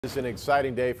It's an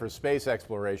exciting day for space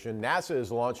exploration. NASA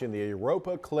is launching the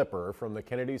Europa Clipper from the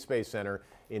Kennedy Space Center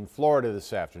in Florida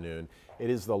this afternoon. It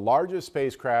is the largest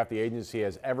spacecraft the agency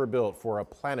has ever built for a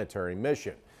planetary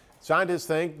mission. Scientists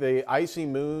think the icy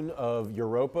moon of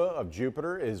Europa of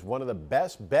Jupiter is one of the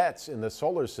best bets in the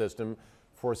solar system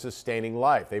for sustaining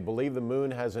life. They believe the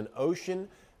moon has an ocean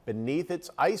beneath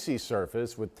its icy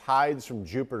surface with tides from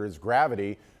Jupiter's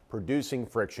gravity producing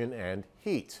friction and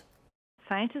heat.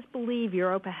 Scientists believe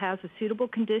Europa has the suitable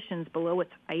conditions below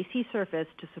its icy surface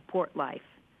to support life.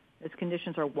 Those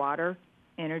conditions are water,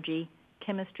 energy,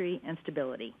 chemistry, and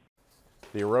stability.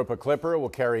 The Europa Clipper will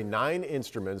carry 9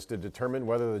 instruments to determine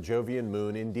whether the Jovian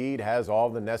moon indeed has all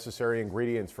the necessary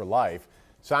ingredients for life.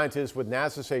 Scientists with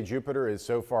NASA say Jupiter is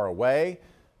so far away,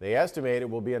 they estimate it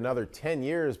will be another 10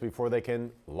 years before they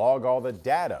can log all the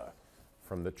data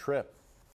from the trip.